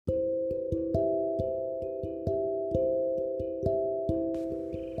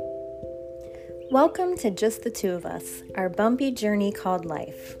Welcome to Just the Two of Us, our bumpy journey called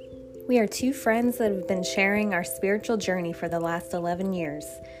life. We are two friends that have been sharing our spiritual journey for the last 11 years.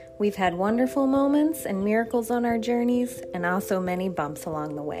 We've had wonderful moments and miracles on our journeys, and also many bumps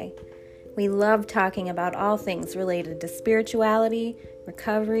along the way. We love talking about all things related to spirituality,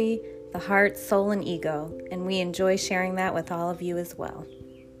 recovery, the heart, soul, and ego, and we enjoy sharing that with all of you as well.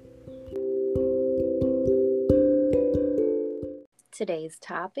 Today's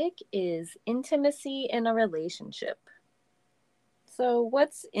topic is intimacy in a relationship. So,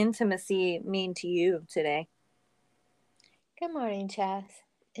 what's intimacy mean to you today? Good morning, Chas.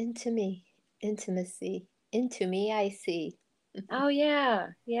 Intimacy. Into me I see. Oh, yeah.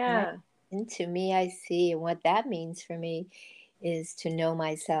 Right? Into me I see. And what that means for me is to know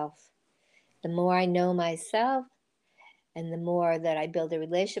myself. The more I know myself and the more that I build a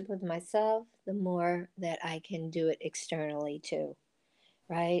relationship with myself, the more that I can do it externally too.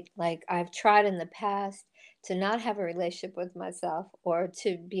 Right? Like I've tried in the past to not have a relationship with myself or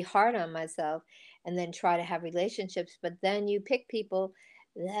to be hard on myself and then try to have relationships, but then you pick people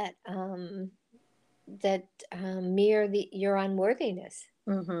that mirror your unworthiness,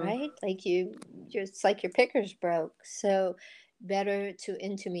 right? Like it's like your picker's broke. So better to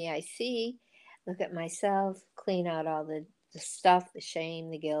into me I see, look at myself, clean out all the stuff, the shame,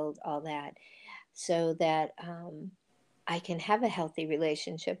 the guilt, all that, so that I can have a healthy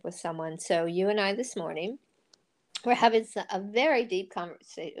relationship with someone. So you and I this morning, we're having a very deep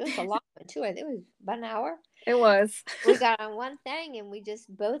conversation. It was a long one too. I think it was about an hour. It was. We got on one thing and we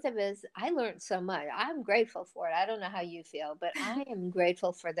just, both of us, I learned so much. I'm grateful for it. I don't know how you feel, but I am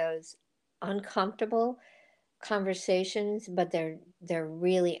grateful for those uncomfortable conversations, but they're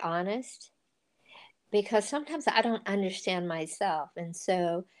really honest, because sometimes I don't understand myself. And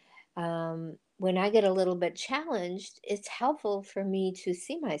so when I get a little bit challenged, it's helpful for me to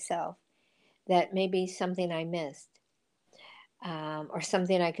see myself, that maybe something I missed, or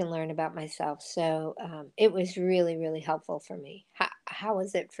something I can learn about myself. So it was really, really helpful for me. How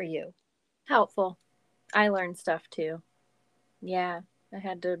was it for you? Helpful. I learned stuff too. Yeah, I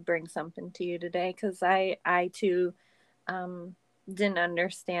had to bring something to you today because I too didn't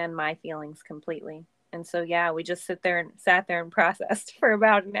understand my feelings completely. And so, yeah, we just sat there and processed for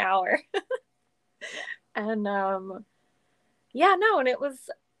about an hour. And yeah, no, and it was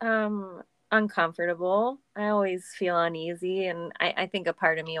uncomfortable. I always feel uneasy, and I think a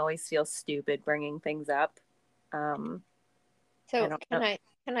part of me always feels stupid bringing things up. Um, I So don't know.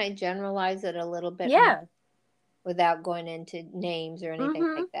 can I generalize it a little bit more Yeah. without going into names or anything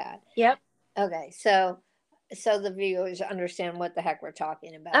Mm-hmm. like that? Yep. Okay, so the viewers understand what the heck we're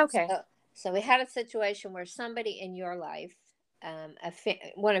talking about. Okay. So we had a situation where somebody in your life,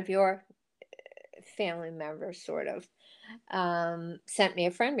 one of your family members, sort of, sent me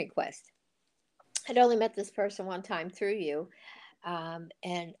a friend request. I'd only met this person one time through you,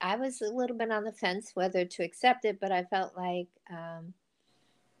 and I was a little bit on the fence whether to accept it, but I felt like, I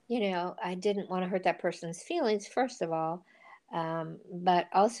didn't want to hurt that person's feelings, first of all, but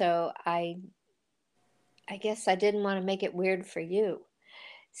also I guess I didn't want to make it weird for you.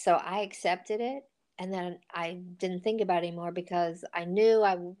 So I accepted it. And then I didn't think about it anymore because I knew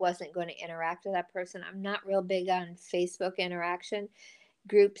I wasn't going to interact with that person. I'm not real big on Facebook interaction.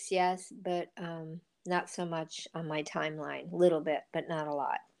 Groups, yes, but not so much on my timeline. A little bit, but not a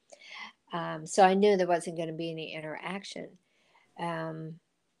lot. So I knew there wasn't going to be any interaction. Um,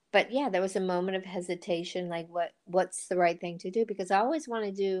 but yeah, there was a moment of hesitation, like what's the right thing to do? Because I always want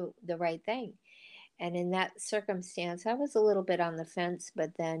to do the right thing. And in that circumstance, I was a little bit on the fence,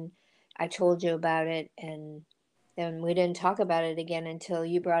 but then I told you about it, and then we didn't talk about it again until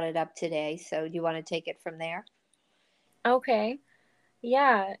you brought it up today. So do you want to take it from there? Okay.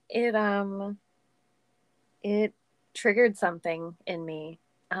 Yeah. It triggered something in me.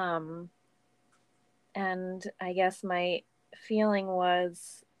 Um, and I guess my feeling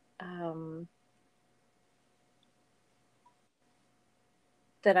was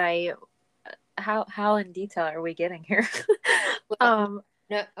that I how in detail are we getting here? Well,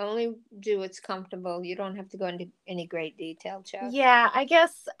 no, only do what's comfortable. You don't have to go into any great detail, Chad. Yeah, I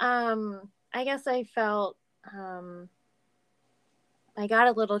guess I felt I got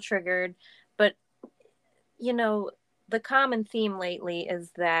a little triggered, but you know, the common theme lately is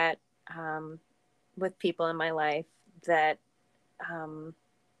that um with people in my life that um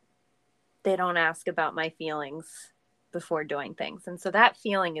they don't ask about my feelings before doing things. And so that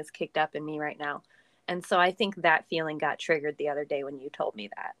feeling is kicked up in me right now. And so I think that feeling got triggered the other day when you told me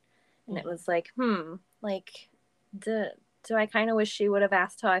that. And it Mm-hmm. was like, like, do, do I kind of wish she would have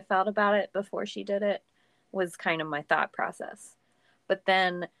asked how I felt about it before she did it? Was kind of my thought process. But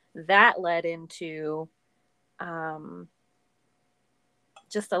then that led into um,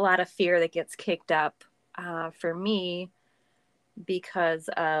 just a lot of fear that gets kicked up for me because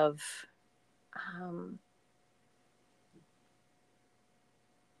of um,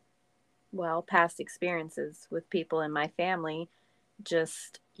 past experiences with people in my family.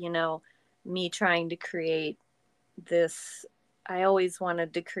 Just, me trying to create this. I always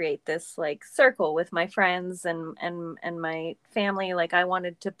wanted to create this like circle with my friends and my family. Like I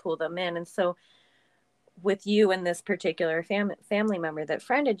wanted to pull them in. And so with you and this particular family member that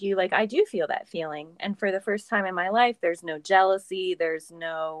friended you, like I do feel that feeling. And for the first time in my life, there's no jealousy, there's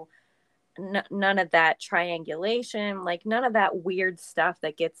none of that triangulation, like none of that weird stuff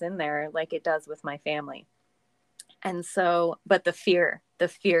that gets in there like it does with my family. And so, but the fear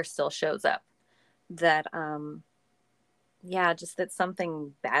still shows up that yeah, just that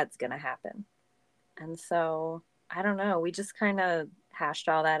something bad's gonna happen. And so I don't know, we just kind of hashed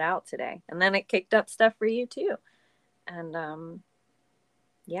all that out today, and then it kicked up stuff for you too. And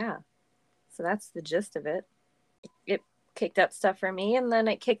yeah, so that's the gist of it. It kicked up stuff for me, and then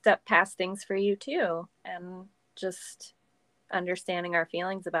it kicked up past things for you too, and just understanding our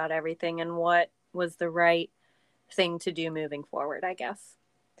feelings about everything and what was the right thing to do moving forward, I guess.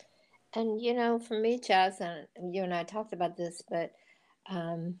 And for me, Jazz, and you and I talked about this, but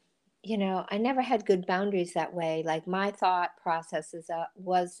um, I never had good boundaries that way. Like my thought processes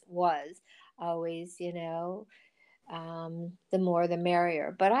was always, the more the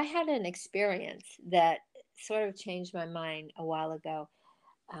merrier. But I had an experience that sort of changed my mind a while ago.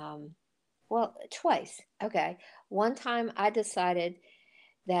 Um, well, twice. Okay. One time I decided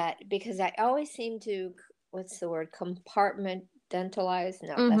that because I always seem to, what's the word, compartmentalize?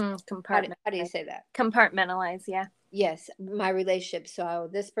 No, that's, how do you say that? Compartmentalize, yeah. Yes, my relationship. So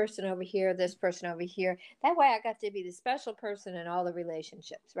this person over here, this person over here. That way I got to be the special person in all the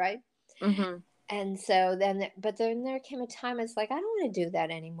relationships, right? Mm-hmm. And so then, but then there came a time it's like, I don't want to do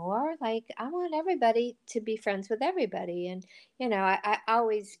that anymore. Like, I want everybody to be friends with everybody. And, I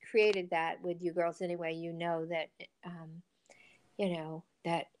always created that with you girls anyway. That,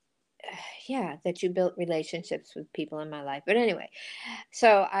 that, yeah, that you built relationships with people in my life. But anyway,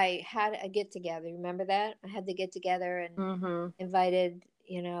 so I had a get together. Remember that? I had to get together and Mm-hmm. invited,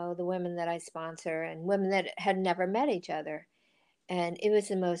 the women that I sponsor and women that had never met each other. And it was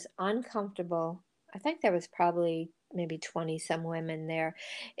the most uncomfortable. I think there was probably maybe 20 some women there.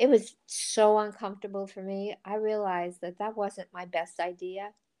 It was so uncomfortable for me. I realized that that wasn't my best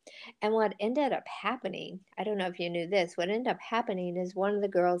idea. And what ended up happening, I don't know if you knew this, what ended up happening is one of the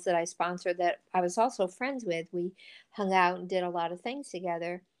girls that I sponsored that I was also friends with, we hung out and did a lot of things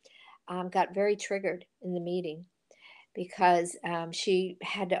together, got very triggered in the meeting because she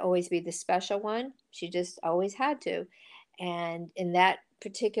had to always be the special one. She just always had to. And in that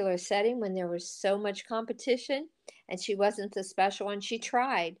particular setting, when there was so much competition and she wasn't the special one, she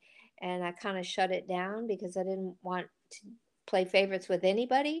tried. And I kind of shut it down because I didn't want to play favorites with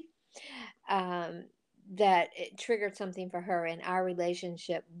anybody. Um, that it triggered something for her, and our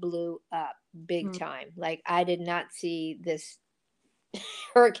relationship blew up big time. Like, I did not see this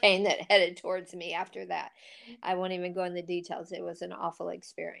hurricane that headed towards me after that. I won't even go into details. It was an awful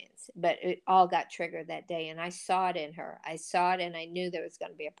experience, but it all got triggered that day. And I saw it in her. I saw it and I knew there was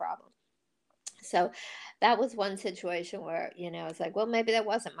going to be a problem. So that was one situation where, it's like, well, maybe that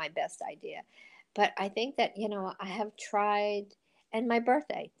wasn't my best idea. But I think that, I have tried, and my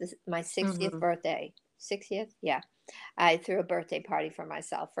birthday, my 60th Mm-hmm. birthday, 60th? Yeah. I threw a birthday party for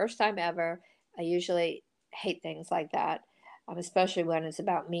myself. First time ever. I usually hate things like that, especially when it's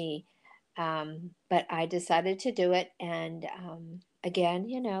about me. But I decided to do it. And again,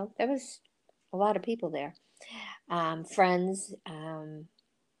 there was a lot of people there, friends,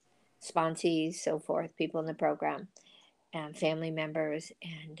 sponsees, so forth, people in the program, family members.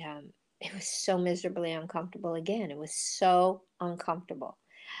 And it was so miserably uncomfortable. Again, it was so uncomfortable.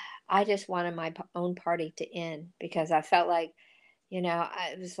 I just wanted my own party to end because I felt like,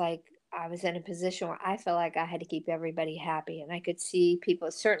 I was like, I was in a position where I felt like I had to keep everybody happy. And I could see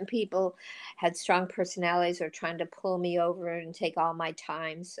certain people had strong personalities or trying to pull me over and take all my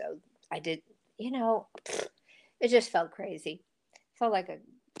time. So I did, it just felt crazy. Felt like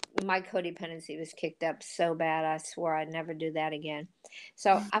my codependency was kicked up so bad. I swore I'd never do that again.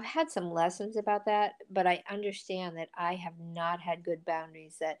 So I've had some lessons about that, but I understand that I have not had good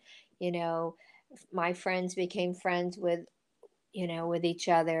boundaries that, you know, my friends became friends with, with each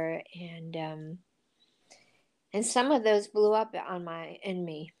other. And some of those blew up in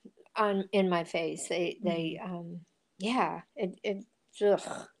my face. Yeah,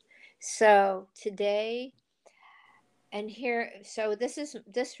 ugh. So today, and here, so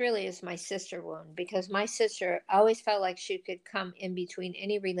this really is my sister wound, because my sister always felt like she could come in between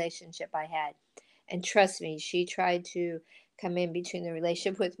any relationship I had. And trust me, she tried to come in between the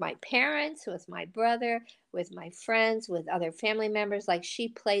relationship with my parents, with my brother, with my friends, with other family members. Like, she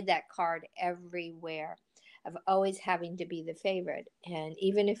played that card everywhere, of always having to be the favorite. And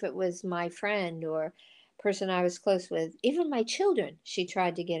even if it was my friend or person I was close with, even my children, she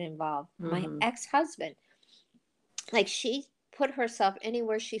tried to get involved. My Mm-hmm. ex-husband, like, she put herself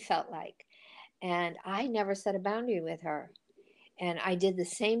anywhere she felt like. And I never set a boundary with her. And I did the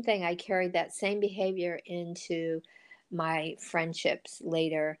same thing. I carried that same behavior into my friendships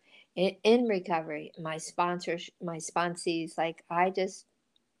later in recovery. My sponsors, my sponsees, like, I just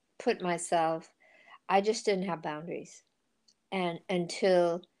put myself, I just didn't have boundaries. And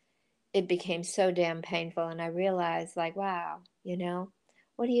until it became so damn painful, and I realized, like, wow,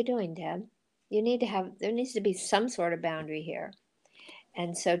 what are you doing, Deb? There needs to be some sort of boundary here.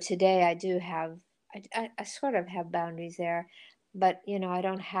 And so today I do have, I sort of have boundaries there, but I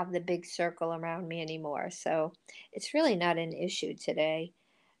don't have the big circle around me anymore. So it's really not an issue today.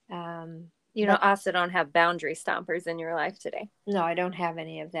 You But also don't have boundary stompers in your life today. no, I don't have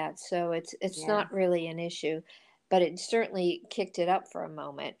any of that. So it's Yeah. not really an issue, but it certainly kicked it up for a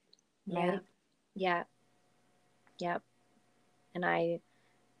moment, Yeah. right? Yeah. Yep. And I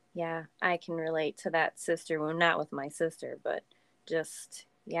can relate to that sister wound, not with my sister, but just,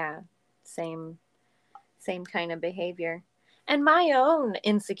 yeah, same, same kind of behavior. And my own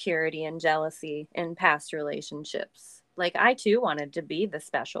insecurity and jealousy in past relationships. Like, I too wanted to be the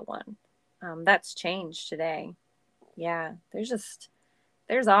special one. That's changed today. Yeah.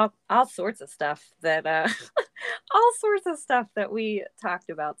 There's all sorts of stuff that, all sorts of stuff that we talked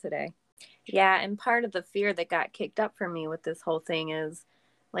about today. Yeah, and part of the fear that got kicked up for me with this whole thing is,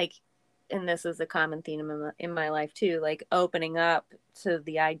 like, and this is a common theme in my life too, like opening up to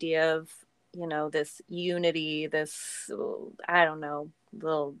the idea of, this unity, this, I don't know,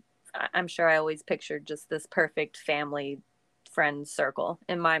 little, I'm sure I always pictured just this perfect family friend circle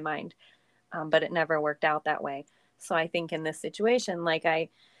in my mind, but it never worked out that way. So I think in this situation, I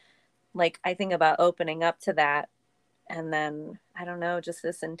think about opening up to that, and then I don't know, just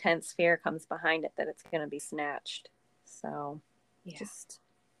this intense fear comes behind it that it's going to be snatched. So Yeah. just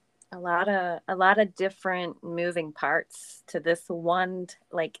a lot of different moving parts to this one,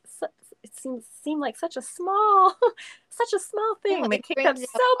 like, it seemed like such a small such a small No, thing that kicked up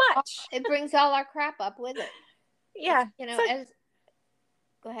so much. it brings all our crap up with it. It's, Yeah, so as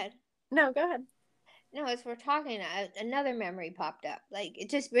go ahead. no, go ahead. No, as we're talking, another memory popped up. Like, it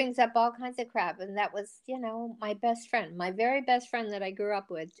just brings up all kinds of crap. And that was, my best friend, my very best friend that I grew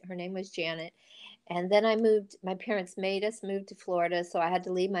up with. Her name was Janet. And then my parents made us move to Florida. So I had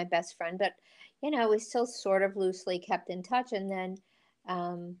to leave my best friend. But, we still sort of loosely kept in touch. And then,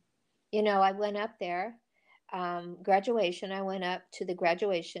 um, I went up there. Graduation, I went up to the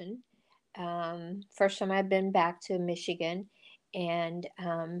graduation. First time I'd been back to Michigan. And,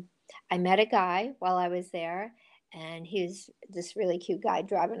 I met a guy while I was there, and he was this really cute guy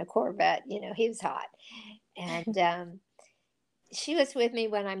driving a Corvette. He was hot. And she was with me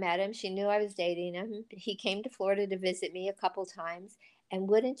when I met him. She knew I was dating him. He came to Florida to visit me a couple times. And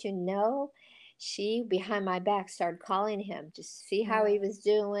wouldn't you know, she, behind my back, started calling him to see how he was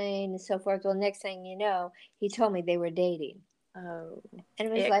doing and so forth. Well, next thing you know, he told me they were dating. Oh, And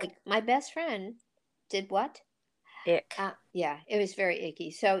it was ick, like, my best friend did what? ick. Yeah, it was very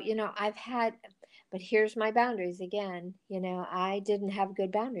icky. So, but here's my boundaries again. I didn't have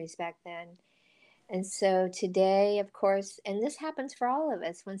good boundaries back then. And so today, of course, and this happens for all of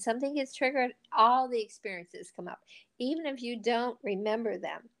us, when something gets triggered, all the experiences come up, even if you don't remember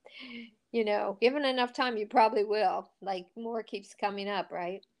them. Given enough time, you probably will. Like, more keeps coming up,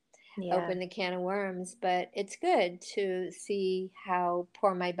 right? Yeah, Open the can of worms. But it's good to see how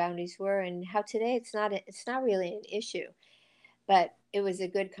poor my boundaries were, and how today it's not really an issue. But it was a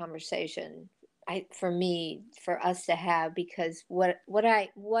good conversation, for us to have, because what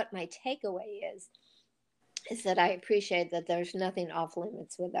my takeaway is that I appreciate that there's nothing off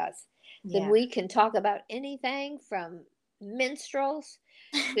limits with us. That yeah. we can talk about anything from minstrels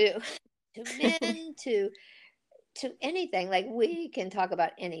to to men to anything. Like, we can talk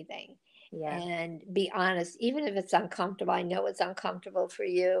about anything Yeah. and be honest, even if it's uncomfortable. I know it's uncomfortable for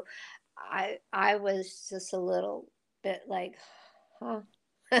you. I was just a little bit like, huh,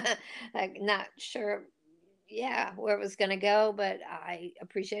 like, not sure, yeah, where it was going to go, but I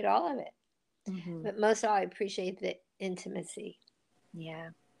appreciate all of it. Hmm. But most of all, I appreciate the intimacy, Yeah.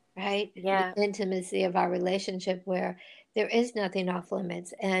 right? The Yeah. intimacy of our relationship, where there is nothing off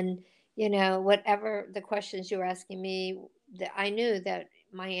limits. And, whatever the questions you were asking me, that I knew that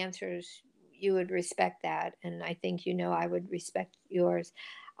my answers, you would respect that. And I think, I would respect yours.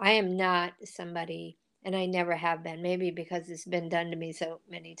 I am not somebody, and I never have been, maybe because it's been done to me so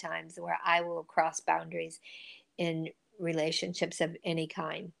many times, where I will cross boundaries in relationships of any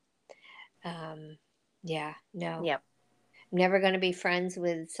kind. Yeah, no. Yep. I'm never going to be friends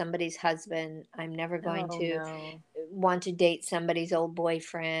with somebody's husband. I'm never going Oh to no. want to date somebody's old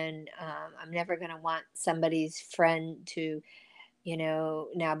boyfriend. I'm never going to want somebody's friend to,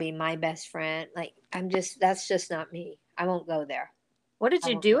 now be my best friend. Like, that's just not me. I won't go there. What did I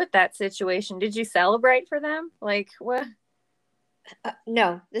you won't do go. with that situation? Did you celebrate for them? Like what?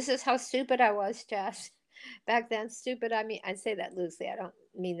 No, this is how stupid I was, Jess. Back then, stupid. I mean, I say that loosely. I don't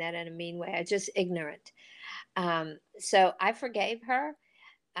mean that in a mean way. I just ignorant. So I forgave her.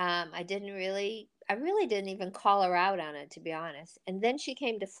 I really didn't even call her out on it, to be honest. And then she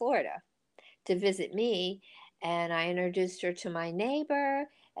came to Florida to visit me, and I introduced her to my neighbor,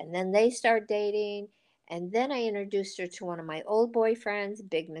 and then they start dating. And then I introduced her to one of my old boyfriends.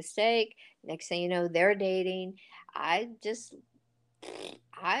 Big mistake. Next thing you know, they're dating. I just,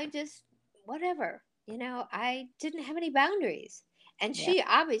 I just, whatever. I didn't have any boundaries. And Yep. she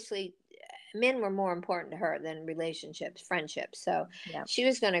obviously, men were more important to her than relationships, friendships. So Yep. she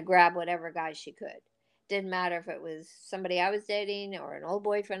was going to grab whatever guy she could. Didn't matter if it was somebody I was dating or an old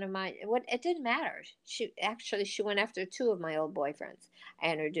boyfriend of mine. It didn't matter. She went after two of my old boyfriends.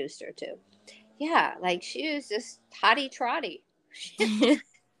 I introduced her to. Yeah, like she was just hottie trotty.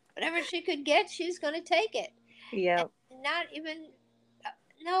 Whatever she could get, she was going to take it, and Yep. not even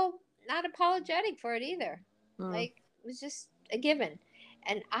no, not apologetic for it either. Mm. Like, it was just a given.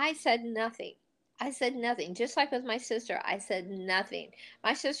 And I said nothing. I said nothing. Just like with my sister, I said nothing.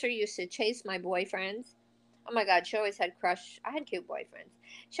 My sister used to chase my boyfriends. Oh my God, she always had I had cute boyfriends.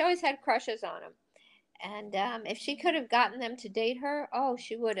 She always had crushes on them. And if she could have gotten them to date her, oh,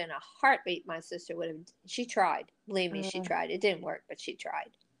 she would in a heartbeat. My sister would have. She tried. Believe me, she Uh, tried. It didn't work, but she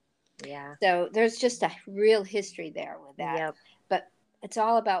tried. yeah. So there's just a real history there with that. Yep. But it's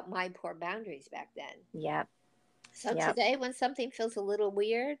all about my poor boundaries back then. Yep. So Yep. today, when something feels a little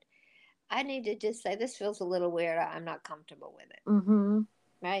weird, I need to just say, this feels a little weird. I'm not comfortable with it. Mm-hmm.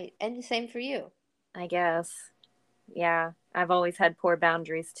 Right. And the same for you. I guess. Yeah. I've always had poor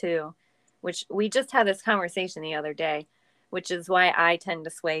boundaries too, which we just had this conversation the other day, which is why I tend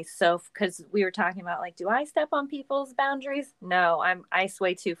to sway so because we were talking about like, do I step on people's boundaries? No, I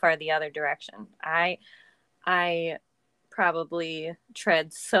sway too far the other direction. I probably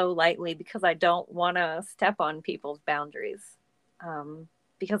tread so lightly because I don't want to step on people's boundaries,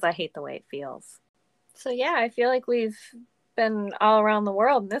 because I hate the way it feels. So yeah, I feel like we've been all around the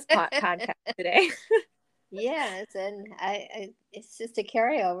world in this podcast today. Yes, and it's just a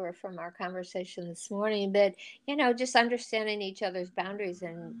carryover from our conversation this morning. But just understanding each other's boundaries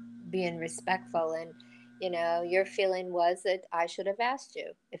and being respectful. And your feeling was that I should have asked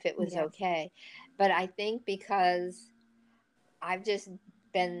you if it was Yeah. okay. But I think because I've just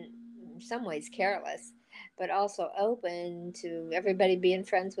been in some ways careless, but also open to everybody being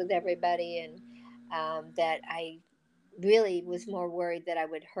friends with everybody, and that I really was more worried that I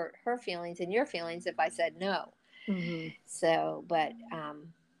would hurt her feelings and your feelings if I said no. Mm-hmm. So, but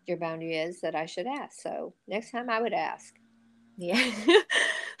your boundary is that I should ask. So next time I would ask, Yeah.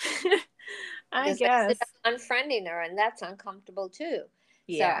 I because I ended guess. up unfriending her, and that's uncomfortable too. So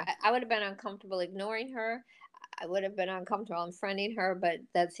Yeah. I would have been uncomfortable ignoring her. I would have been uncomfortable unfriending her, but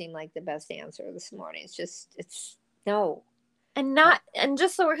that seemed like the best answer this morning. It's no. And Uh, not, and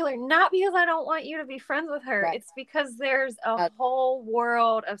just so we're clear, not because I don't want you to be friends with her. right. It's because there's a Uh, whole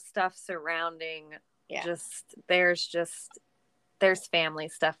world of stuff surrounding yeah. there's family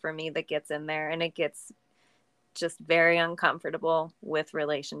stuff for me that gets in there, and it gets just very uncomfortable with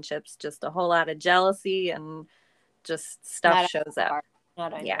relationships. Just a whole lot of jealousy and just stuff Not on shows your up. part.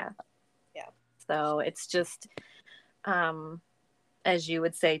 Not on your Yeah. part. Yeah. So it's just, um, as you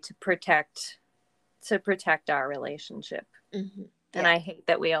would say, to protect our relationship. Hmm. And Yeah. I hate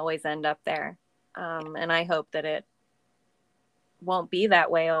that we always end up there. And I hope that it won't be that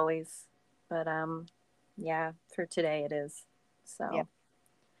way always. But yeah, for today it is. Yeah. So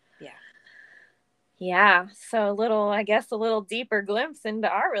Yeah. yeah. So I guess a little deeper glimpse into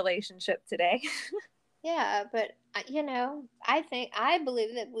our relationship today. Yeah, but I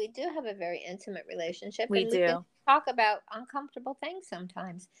believe that we do have a very intimate relationship, We and we can do. talk about uncomfortable things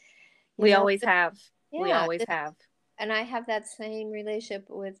sometimes. You We know, always have. We yeah, always have. and I have that same relationship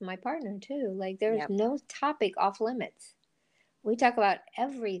with my partner too. Like, there's Yep. no topic off limits. We talk about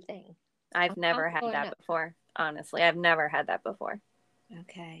everything, I've never had uncomfortable or that not. before. Honestly, I've never had that before.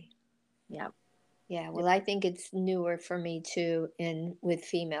 Okay. Yep. Yeah, well, I think it's newer for me too, in with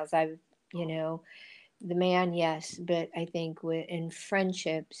females. I've, the man, yes, but I think in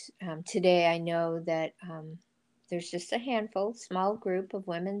friendships today, I know that there's just a handful, small group of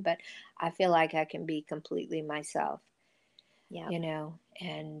women, but I feel like I can be completely myself, Yep.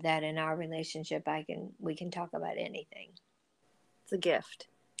 And that in our relationship, we can talk about anything. It's a gift.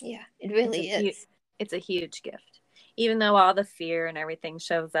 Yeah, it really is. It's a huge gift. Even though all the fear and everything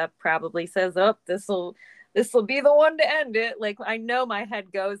shows up, probably says, "Oh, this will be the one to end it." Like, I know my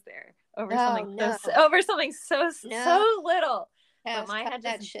head goes there over something so little. But my head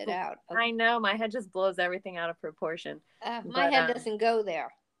that shit out. Okay. I know my head just blows everything out of proportion. My head doesn't go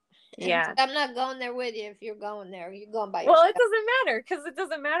there. Yeah, I'm not going there with you. If you're going there, you're going by yourself. Well, it doesn't matter, because it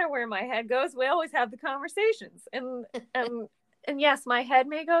doesn't matter where my head goes. We always have the conversations, and yes, my head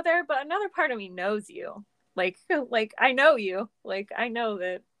may go there, but another part of me knows you. Like I know you. Like, I know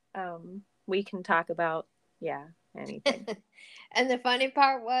that we can talk about anything. And the funny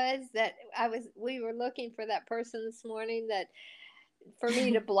part was that we were looking for that person this morning for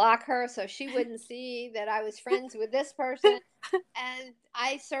me to block her so she wouldn't see that I was friends with this person. And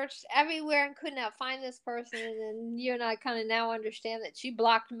I searched everywhere and could not find this person. And you and I kind of now understand that she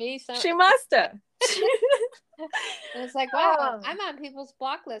blocked me. So she must have. And it's like, wow, I'm on people's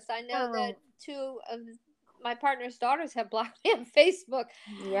block list. I know that 2 of my partner's daughters have blocked me on Facebook.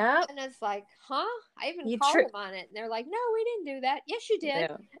 Yeah. And it's like, huh? I even called them on it. And they're like, no, we didn't do that. Yes, you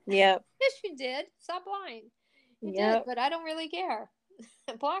did. Yeah. Yes, you did. Stop lying. You did, but I don't really care.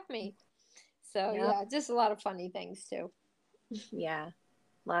 Block me. So yeah, just a lot of funny things too. Yeah.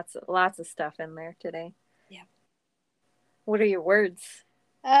 Lots of stuff in there today. Yeah. What are your words?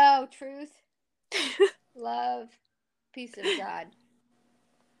 Oh, truth, love, peace of God.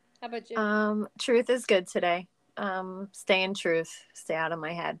 How about you? Truth is good today. Stay in truth. Stay out of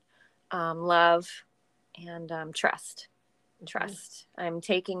my head. Love and trust. I'm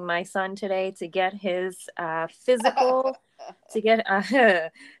taking my son today to get his physical. to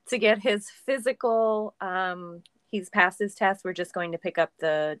get his physical. He's passed his test. We're just going to pick up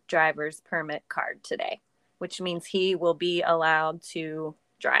the driver's permit card today, which means he will be allowed to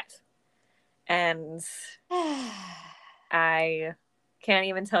drive. And I can't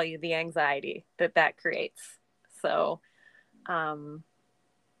even tell you the anxiety that creates. So,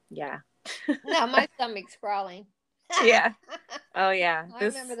 yeah. No, my stomach's crawling. Yeah. Oh, yeah. I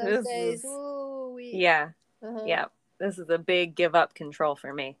remember those days. Ooh, yeah. Yeah. This is a big give up control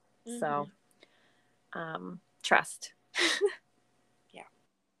for me. Mm-hmm. So, trust. Yeah.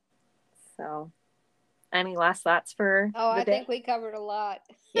 So, any last thoughts for I think we covered a lot.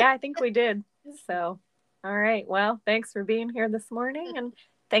 Yeah, I think we did. So, all right. Well, thanks for being here this morning, and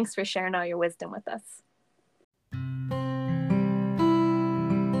thanks for sharing all your wisdom with us.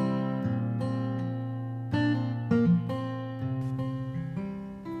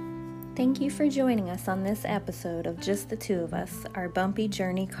 Thank you for joining us on this episode of Just the Two of Us, our bumpy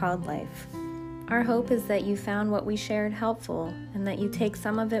journey called life. Our hope is that you found what we shared helpful and that you take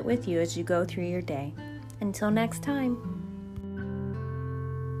some of it with you as you go through your day. Until next time.